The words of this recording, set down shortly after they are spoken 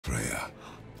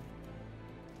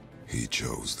He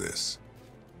chose this.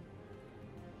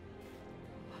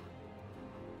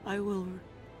 I will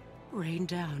rain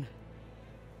down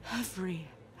every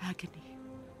agony,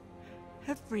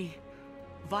 every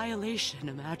violation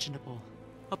imaginable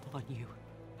upon you.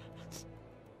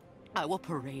 I will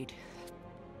parade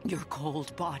your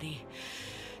cold body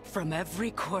from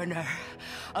every corner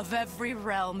of every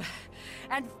realm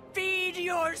and feed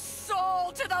your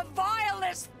soul to the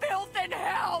vilest filth in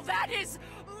hell. That is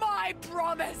my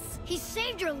promise. He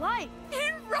saved your life.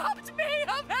 He robbed me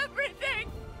of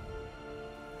everything.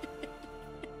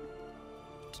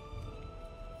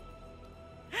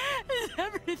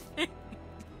 Everything.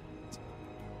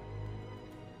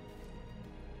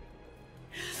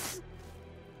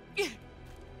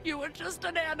 You were just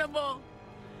an animal.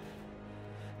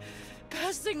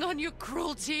 Passing on your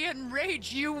cruelty and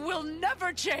rage, you will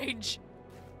never change.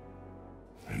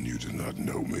 And you do not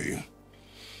know me.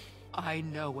 I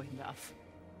know enough.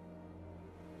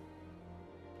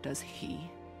 Does he?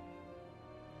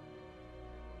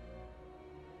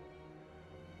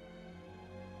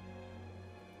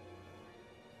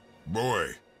 Boy!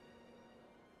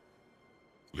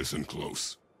 Listen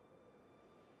close.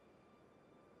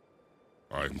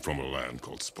 I'm from a land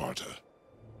called Sparta.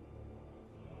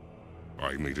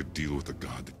 I made a deal with a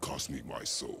god that cost me my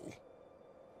soul.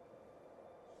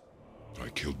 I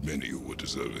killed many who were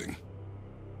deserving.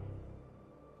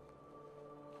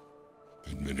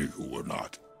 And many who were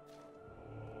not.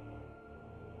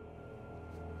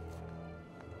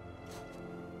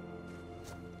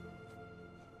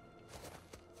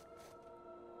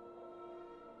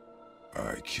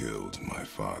 I killed my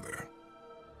father.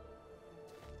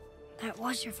 That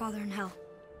was your father in hell.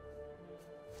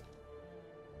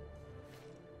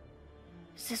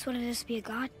 Is this what it is to be a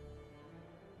god?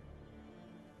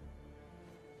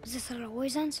 Is this how it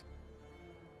always ends?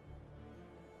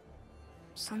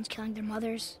 Sons killing their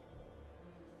mothers?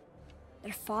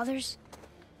 Their fathers?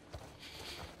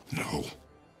 No.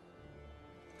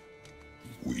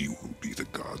 We will be the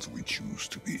gods we choose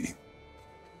to be.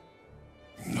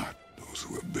 Not those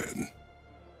who have been.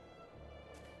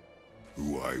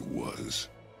 Who I was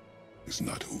is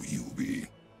not who you'll be.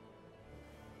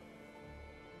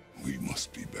 We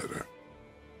must be better.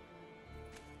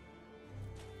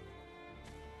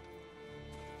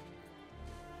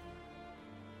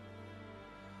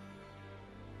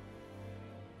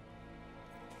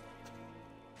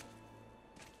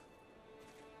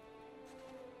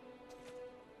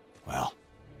 Well,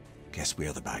 guess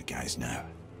we're the bad guys now.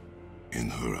 In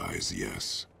her eyes,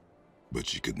 yes. But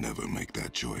she could never make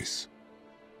that choice.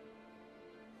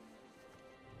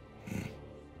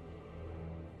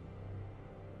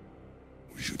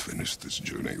 We should finish this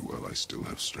journey while I still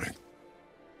have strength.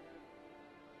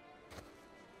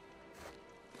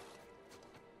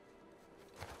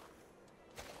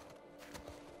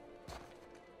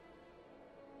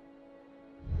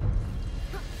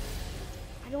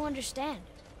 I don't understand.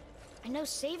 I know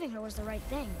saving her was the right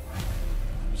thing.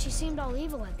 But she seemed all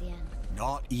evil at the end.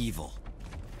 Not evil.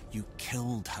 You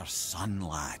killed her son,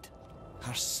 lad.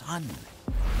 Her son.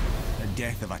 The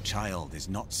death of a child is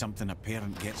not something a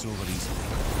parent gets over easily.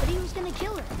 But he was gonna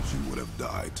kill her. She would have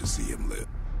died to see him live.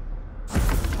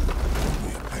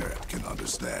 Only a parent can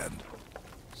understand.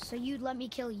 So you'd let me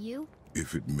kill you?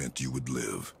 If it meant you would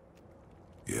live.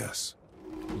 Yes.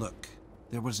 Look,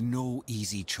 there was no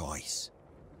easy choice.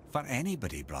 For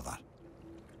anybody, brother.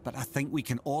 But I think we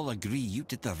can all agree you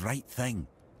did the right thing.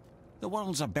 The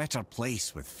world's a better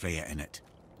place with Freya in it.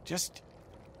 Just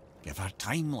give her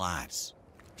time, lads.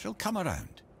 She'll come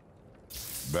around.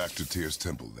 Back to Tyr's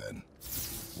temple, then.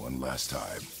 One last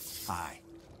time. Aye.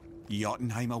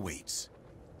 Jotunheim awaits.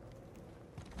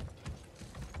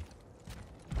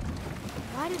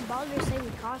 Why did Baldur say we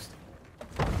cost him?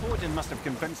 Odin must have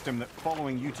convinced him that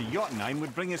following you to Jotunheim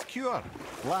would bring his cure.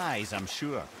 Lies, I'm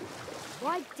sure.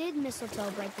 Why did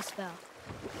Mistletoe break the spell?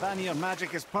 Vanir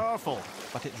magic is powerful,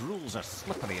 but its rules are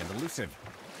slippery and elusive.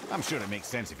 I'm sure it makes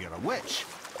sense if you're a witch.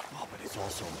 Oh, but it's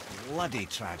also bloody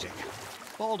tragic.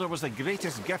 Baldur was the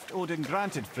greatest gift Odin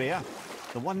granted Freya.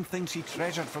 The one thing she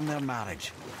treasured from their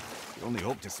marriage. She only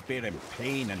hoped to spare him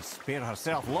pain and spare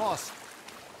herself loss.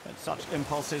 But such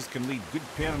impulses can lead good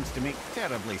parents to make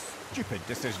terribly stupid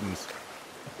decisions.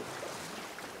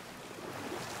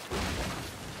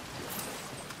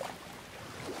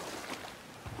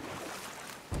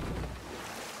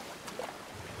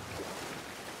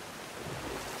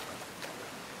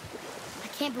 I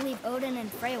can't believe Odin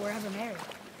and Freya were ever married.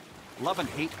 Love and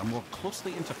hate are more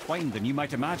closely intertwined than you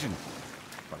might imagine.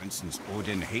 For instance,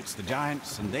 Odin hates the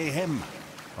giants and they him.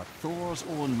 But Thor's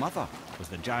own mother was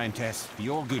the giantess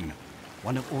Fjorgun.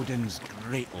 one of Odin's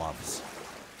great loves.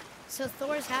 So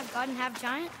Thor's half god and half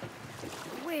giant?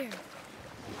 Weird.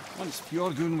 Once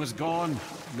Fjorgun was gone,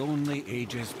 lonely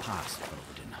ages passed for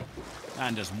Odin.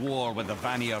 And as war with the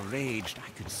Vanir raged, I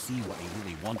could see what he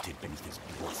really wanted beneath his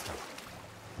bluster.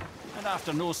 And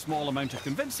after no small amount of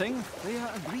convincing,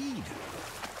 Freya agreed.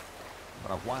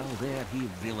 For a while there, he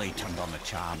really turned on the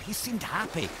charm. He seemed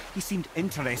happy. He seemed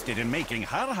interested in making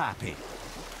her happy.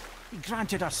 He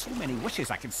granted her so many wishes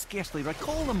I could scarcely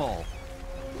recall them all.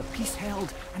 The peace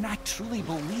held, and I truly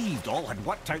believed all had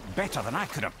worked out better than I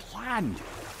could have planned.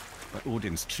 But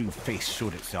Odin's true face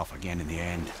showed itself again in the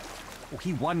end. Oh,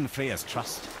 he won Freya's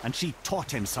trust, and she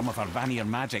taught him some of her Vanir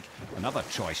magic, another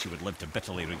choice she would live to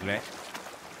bitterly regret.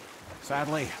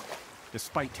 Sadly,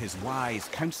 despite his wise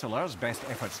counselors' best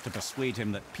efforts to persuade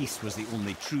him that peace was the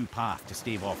only true path to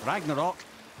stave off Ragnarok,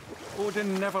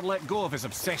 Odin never let go of his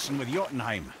obsession with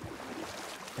Jotunheim.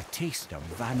 The taste of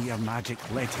Vanir magic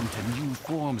led him to new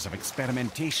forms of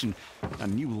experimentation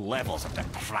and new levels of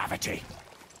depravity.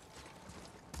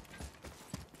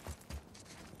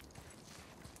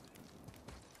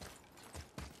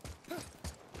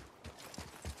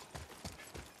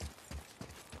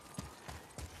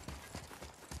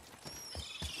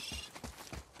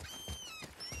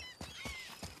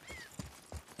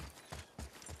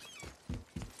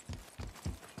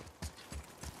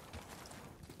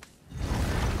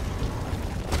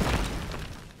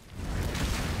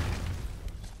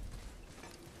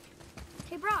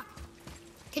 Hey, Brock.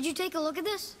 Could you take a look at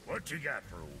this? What you got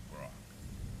for old Brock?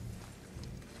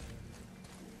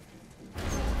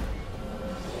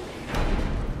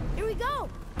 Here we go!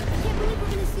 I can't believe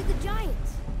we're gonna see the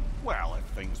giants. Well, if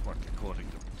things work according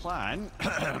to plan...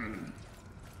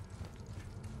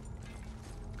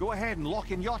 Go ahead and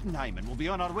lock in Jotunheim and we'll be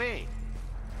on our way.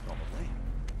 Probably.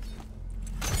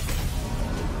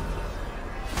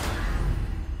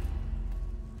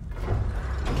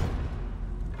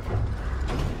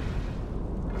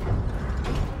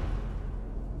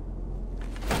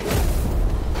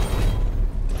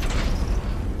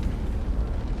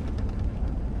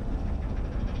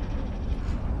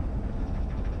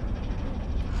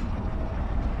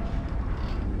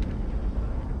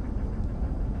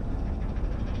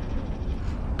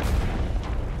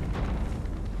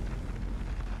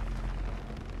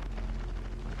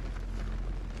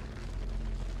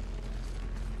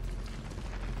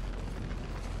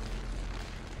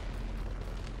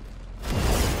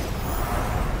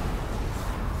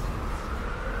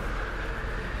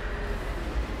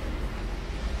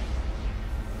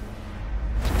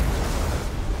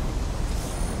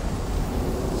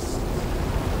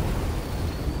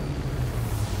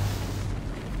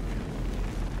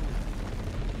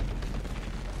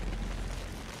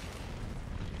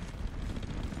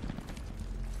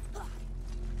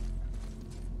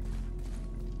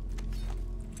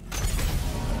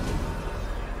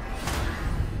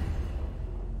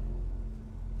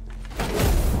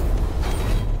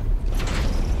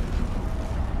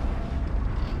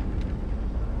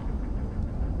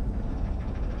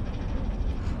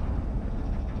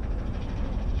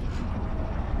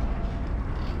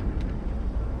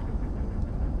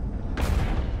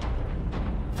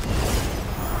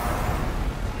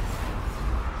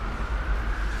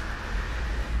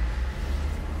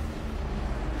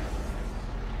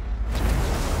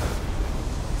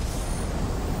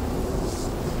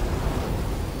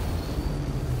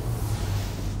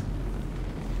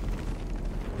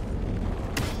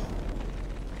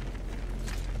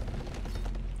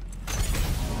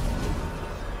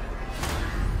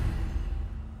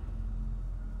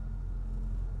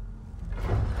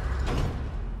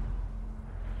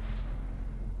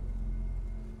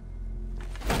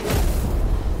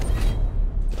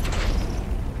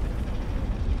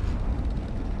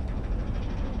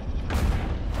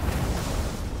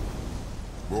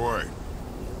 Boy,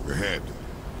 ahead.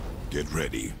 Get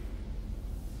ready.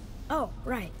 Oh,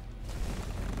 right.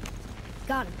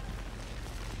 Got him.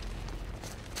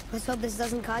 Let's hope this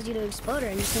doesn't cause you to explode or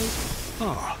anything.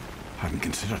 Oh, hadn't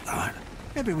considered that.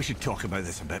 Maybe we should talk about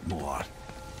this a bit more.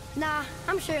 Nah,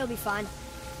 I'm sure you'll be fine.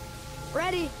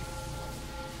 Ready?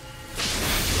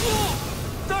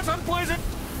 Oh, that's unpleasant!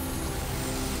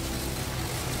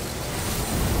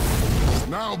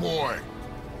 Now, boy!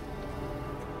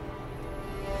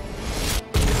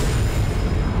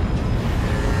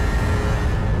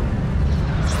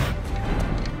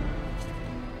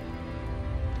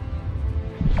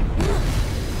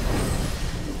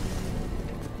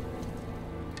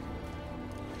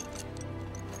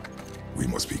 We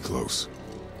must be close.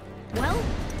 Well,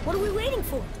 what are we waiting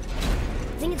for?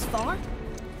 Think it's far?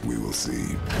 We will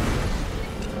see.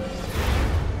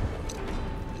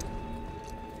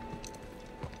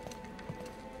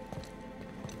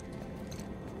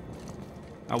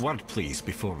 A word, please,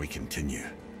 before we continue.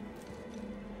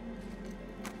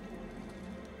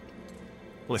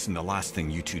 Listen, the last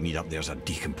thing you two need up there's a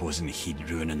decomposing heat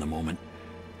ruin in the moment.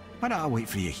 Why don't I wait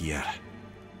for you here?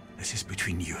 This is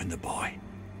between you and the boy.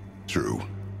 True.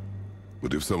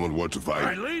 But if someone were to fight...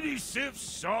 My Lady Sif's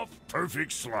soft,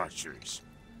 perfect sloshers.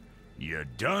 You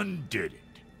done did it.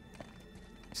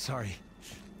 Sorry.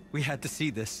 We had to see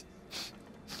this.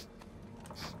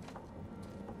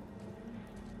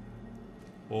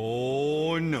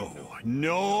 Oh, no.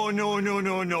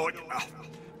 No.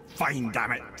 Fine,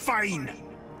 damn it. Fine!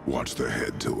 Watch their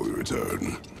head till we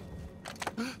return.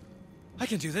 I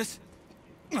can do this.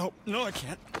 No, I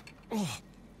can't. Oh.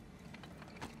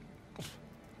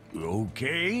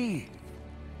 Okay.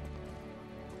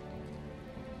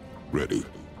 Ready.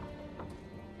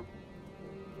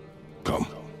 Come.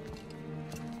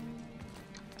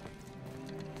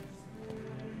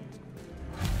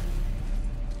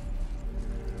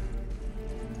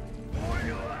 Boy,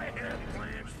 do I have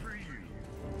plans for you.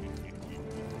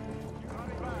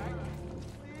 Coming back,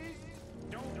 please.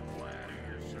 Don't flatter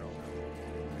yourself.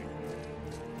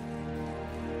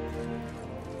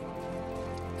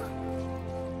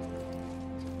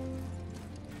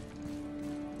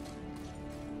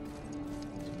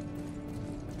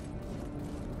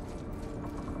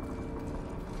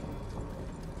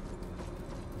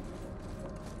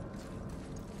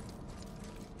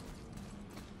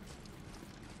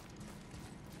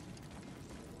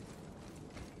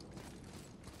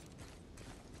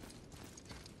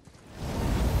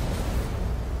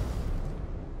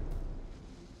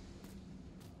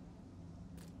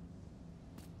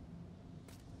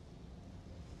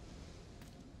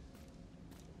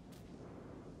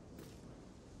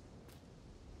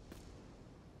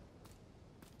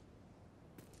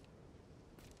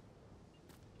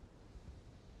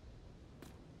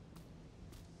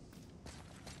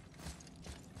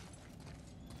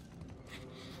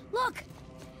 Look!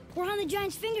 We're on the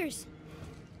giant's fingers.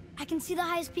 I can see the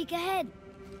highest peak ahead.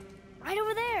 Right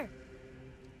over there.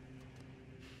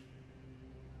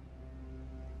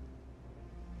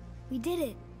 We did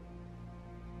it.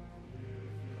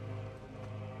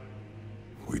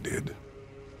 We did.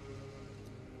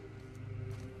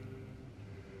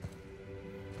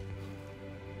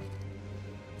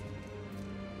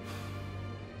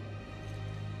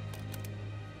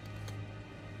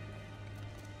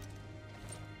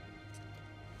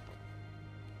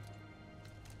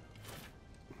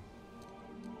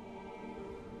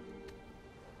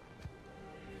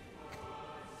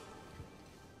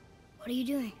 What are you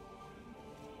doing?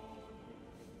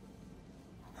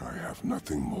 I have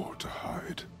nothing more to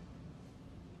hide.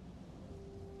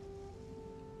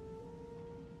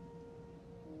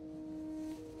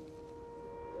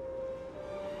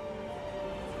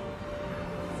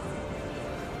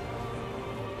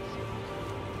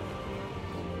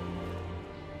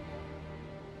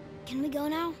 Can we go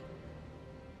now?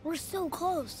 We're so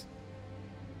close.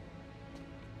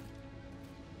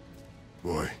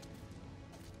 Boy.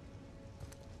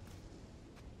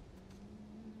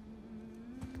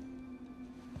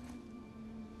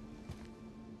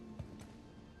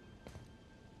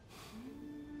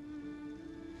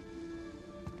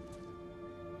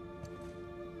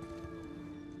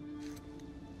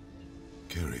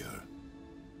 Carry her.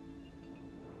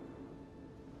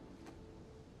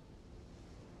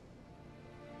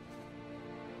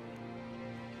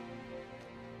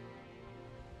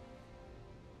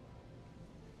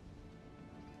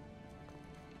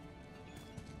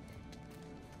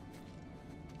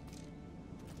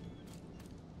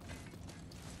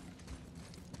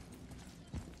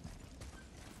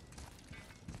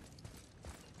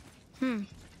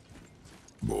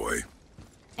 Boy.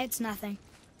 It's nothing.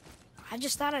 I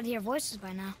just thought I'd hear voices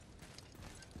by now.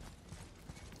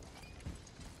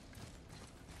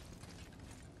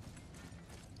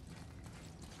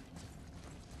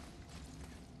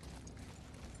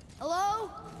 Hello?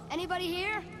 Anybody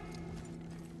here?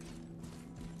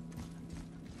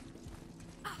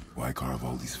 Why carve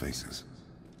all these faces?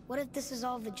 What if this is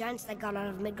all the giants that got out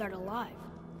of Midgard alive?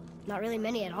 Not really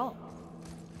many at all.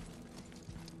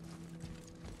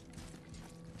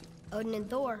 Odin and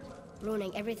Thor,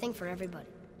 ruining everything for everybody.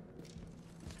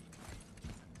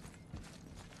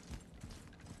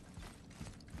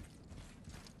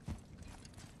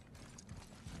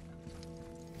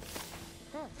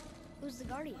 Huh, who's the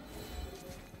Guardian?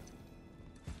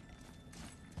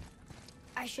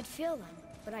 I should feel them,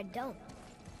 but I don't.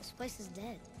 This place is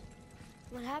dead.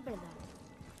 What happened to them?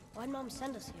 Why'd Mom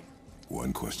send us here?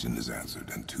 One question is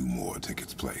answered and two more take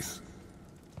its place.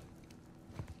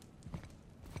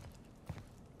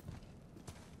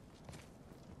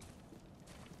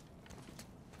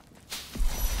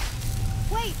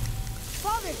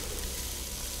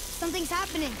 Something's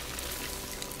happening.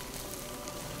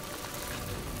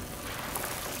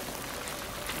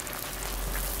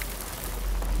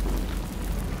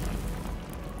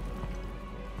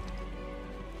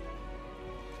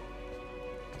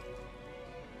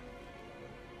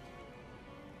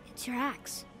 It's your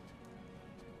axe.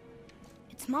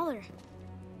 It's Mother.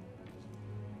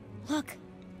 Look.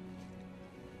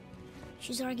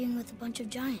 She's arguing with a bunch of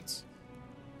giants.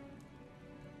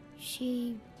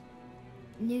 She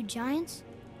knew giants?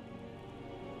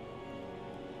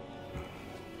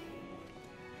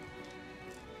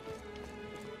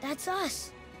 That's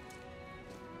us.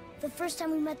 The first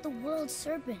time we met the world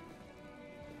serpent.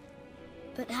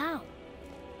 But how?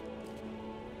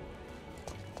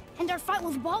 And our fight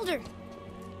with Baldur.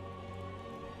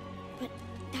 But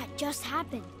that just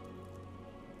happened.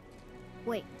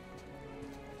 Wait.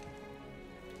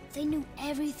 They knew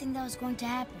everything that was going to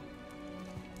happen.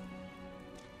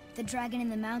 The dragon in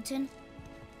the mountain,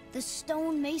 the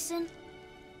stone mason,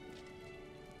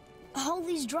 all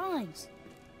these drawings.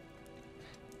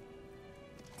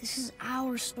 This is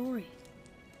our story.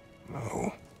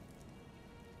 No.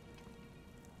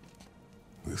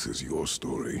 This is your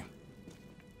story.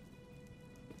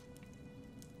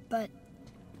 But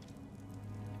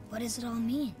what does it all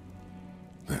mean?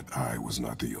 That I was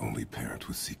not the only parent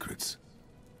with secrets.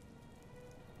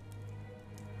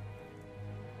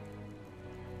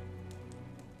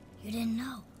 You didn't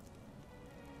know.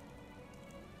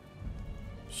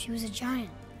 She was a giant.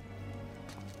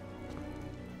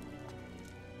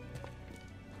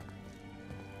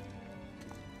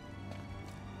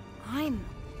 I'm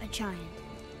a giant.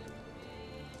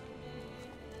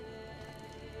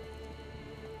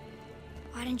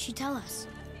 Why didn't she tell us?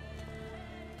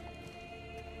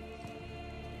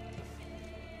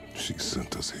 She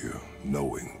sent us here,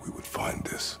 knowing we would find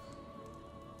this.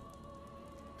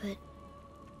 But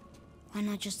why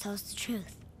not just tell us the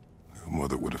truth? Your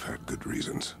mother would have had good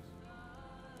reasons.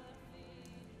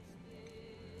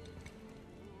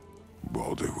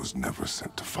 Baldur was never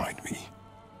sent to find me.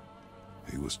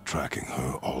 He was tracking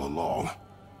her all along,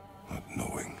 not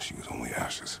knowing she was only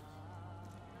ashes.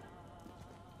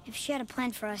 If she had a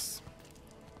plan for us,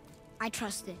 I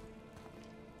trust it.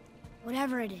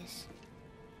 Whatever it is.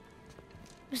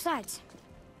 Besides,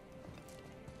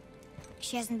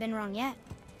 she hasn't been wrong yet.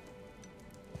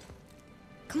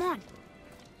 Come on.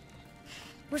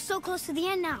 We're so close to the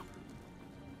end now.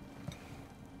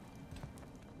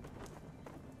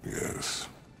 Yes.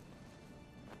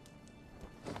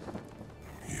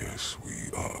 Yes,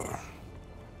 we are.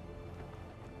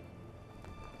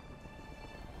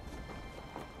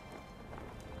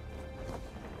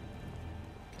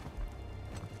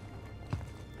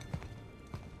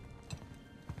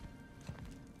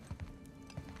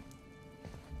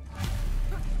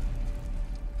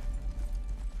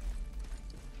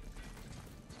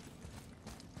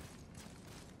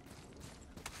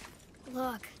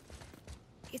 Look,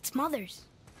 it's Mother's.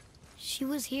 She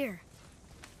was here.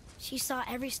 She saw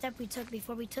every step we took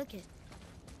before we took it.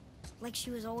 Like she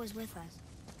was always with us.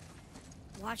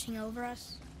 Watching over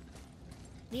us.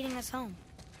 Leading us home.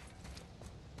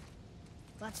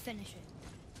 Let's finish it.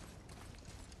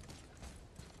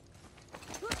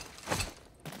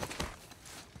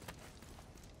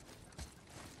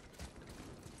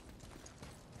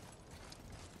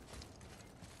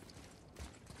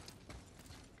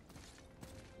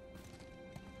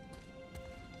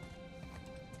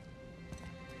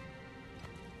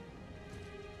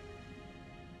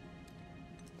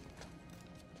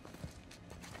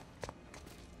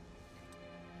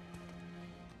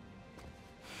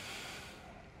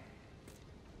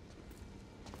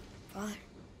 Father?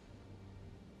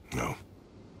 No.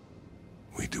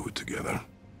 We do it together.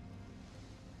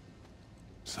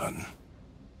 Son.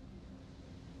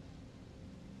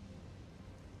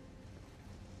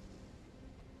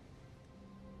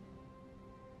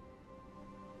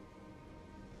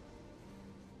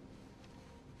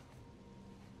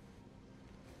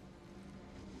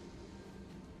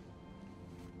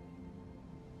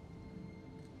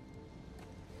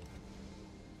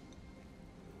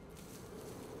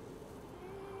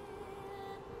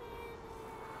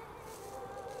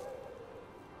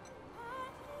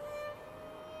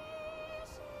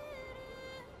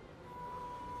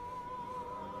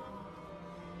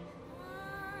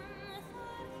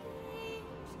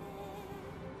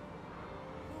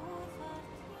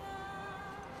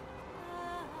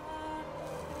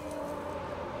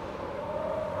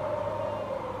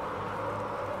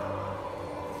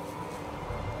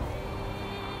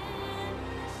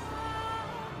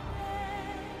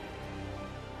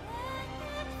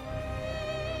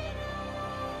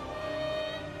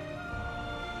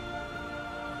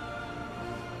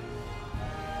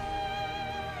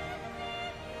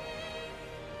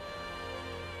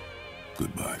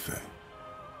 Goodbye, Faye.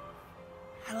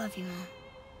 I love you, Mom.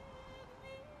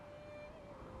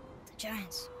 The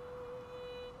Giants.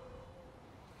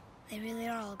 They really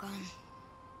are all gone.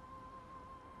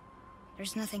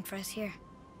 There's nothing for us here.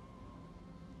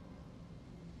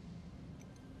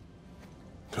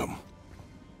 Come.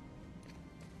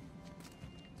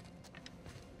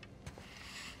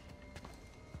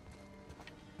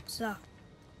 So,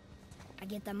 I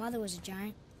get that Mother was a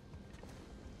giant,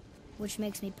 which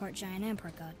makes me part giant and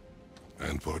part god.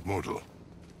 And part mortal.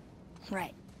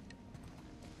 Right.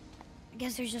 I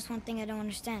guess there's just one thing I don't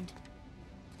understand.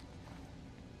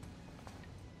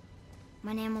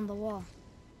 My name on the wall.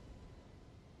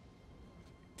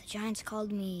 The Giants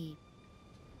called me...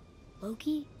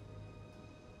 Loki?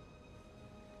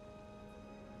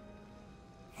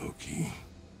 Loki.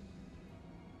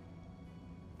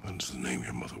 That's the name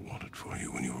your mother wanted for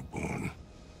you when you were born.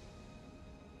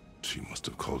 She must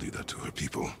have called you that to her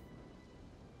people.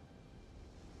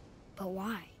 But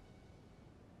why?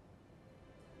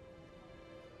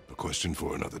 A question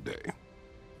for another day.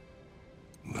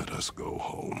 Let us go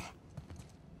home.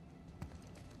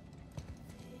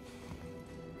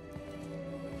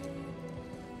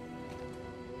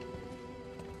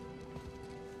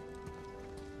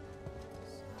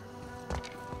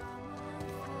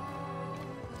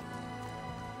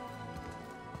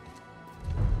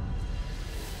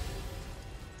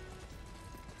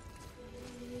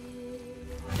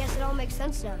 Guess it all makes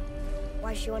sense now.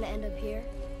 Why she want to end up here?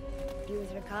 Be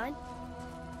with her kind?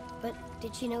 But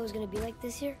did she know it was going to be like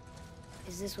this here?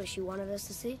 Is this what she wanted us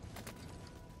to see?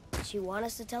 Did she want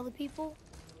us to tell the people?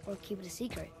 Or keep it a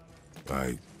secret?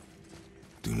 I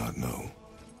do not know.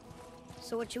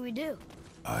 So what should we do?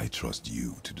 I trust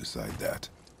you to decide that.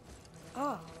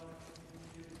 Oh.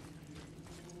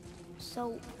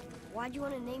 So, why'd you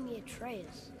want to name me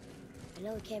Atreus? I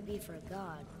know it can't be for a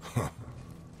god.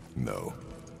 No.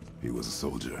 He was a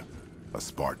soldier. A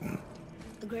Spartan.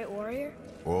 A great warrior?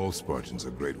 All Spartans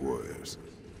are great warriors.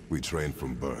 We trained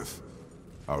from birth.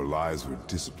 Our lives were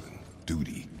discipline,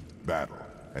 duty, battle,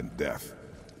 and death.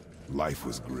 Life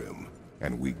was grim,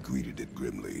 and we greeted it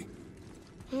grimly.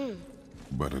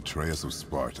 But Atreus of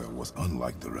Sparta was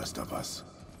unlike the rest of us.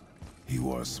 He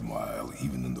wore a smile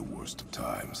even in the worst of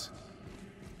times.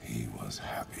 He was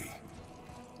happy.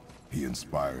 He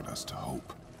inspired us to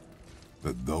hope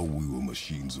that though we were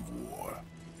machines of war,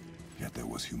 yet there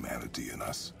was humanity in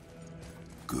us.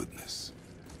 Goodness.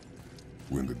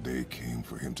 When the day came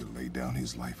for him to lay down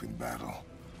his life in battle,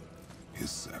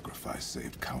 his sacrifice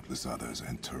saved countless others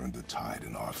and turned the tide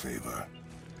in our favor.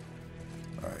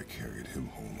 I carried him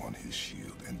home on his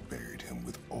shield and buried him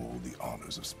with all the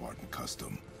honors of Spartan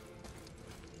custom.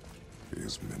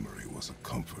 His memory was a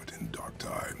comfort in dark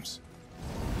times.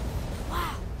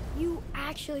 Wow, you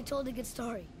actually told a good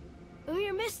story.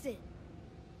 Mimir missed it.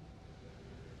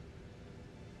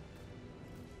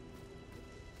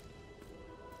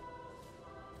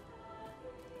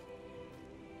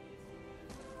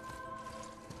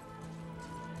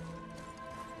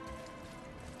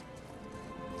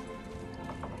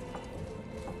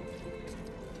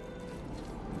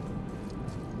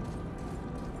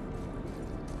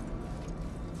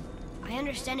 I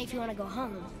understand if you want to go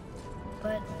home,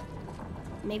 but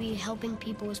maybe helping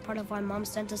people is part of why Mom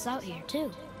sent us out here,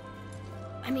 too.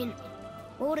 I mean,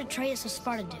 what would Atreus of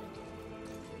Sparta do?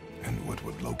 And what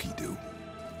would Loki do?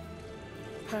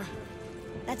 Huh.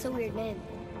 That's a weird name.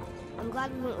 I'm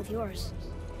glad we went with yours.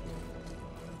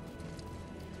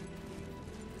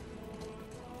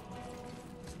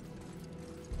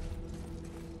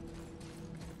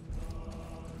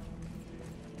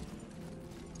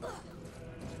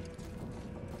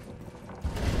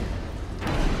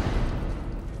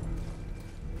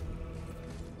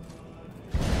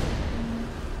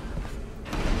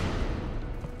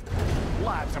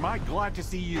 Lads, am I glad to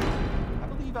see you. I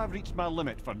believe I've reached my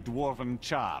limit for dwarven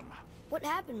charm. What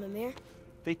happened, Mimir?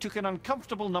 They took an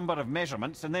uncomfortable number of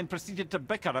measurements and then proceeded to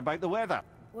bicker about the weather.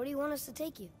 Where do you want us to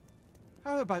take you?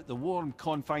 How about the warm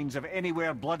confines of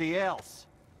anywhere bloody else?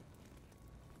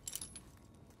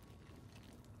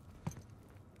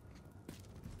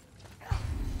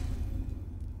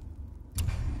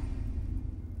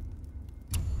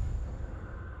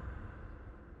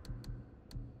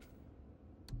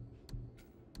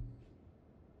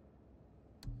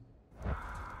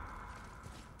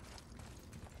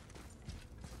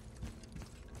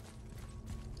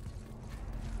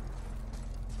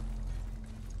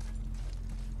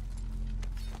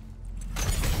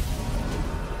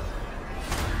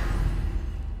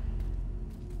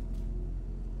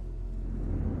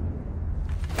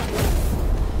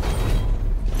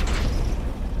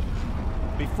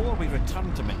 we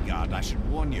return to Midgard, I should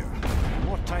warn you.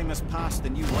 More time has passed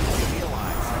than you likely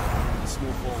realize. The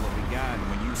snowfall that began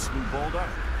when you slew Baldur,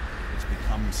 it's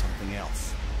become something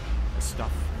else. The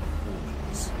stuff of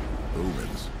omens.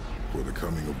 Omens for the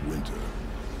coming of winter.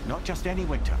 Not just any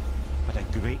winter, but a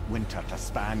great winter to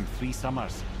span 3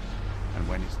 summers. And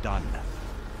when it's done,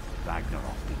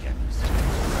 Ragnarok begins.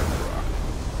 Ragnarok.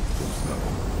 From snow.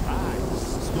 Aye,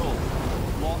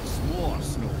 snow. Lots more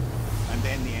snow. And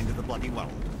then the end of the bloody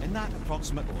world. In that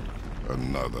approximate order.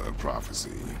 Another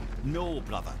prophecy. No,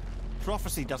 brother.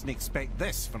 Prophecy doesn't expect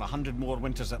this for 100 more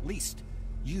winters at least.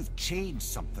 You've changed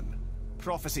something.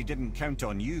 Prophecy didn't count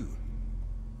on you.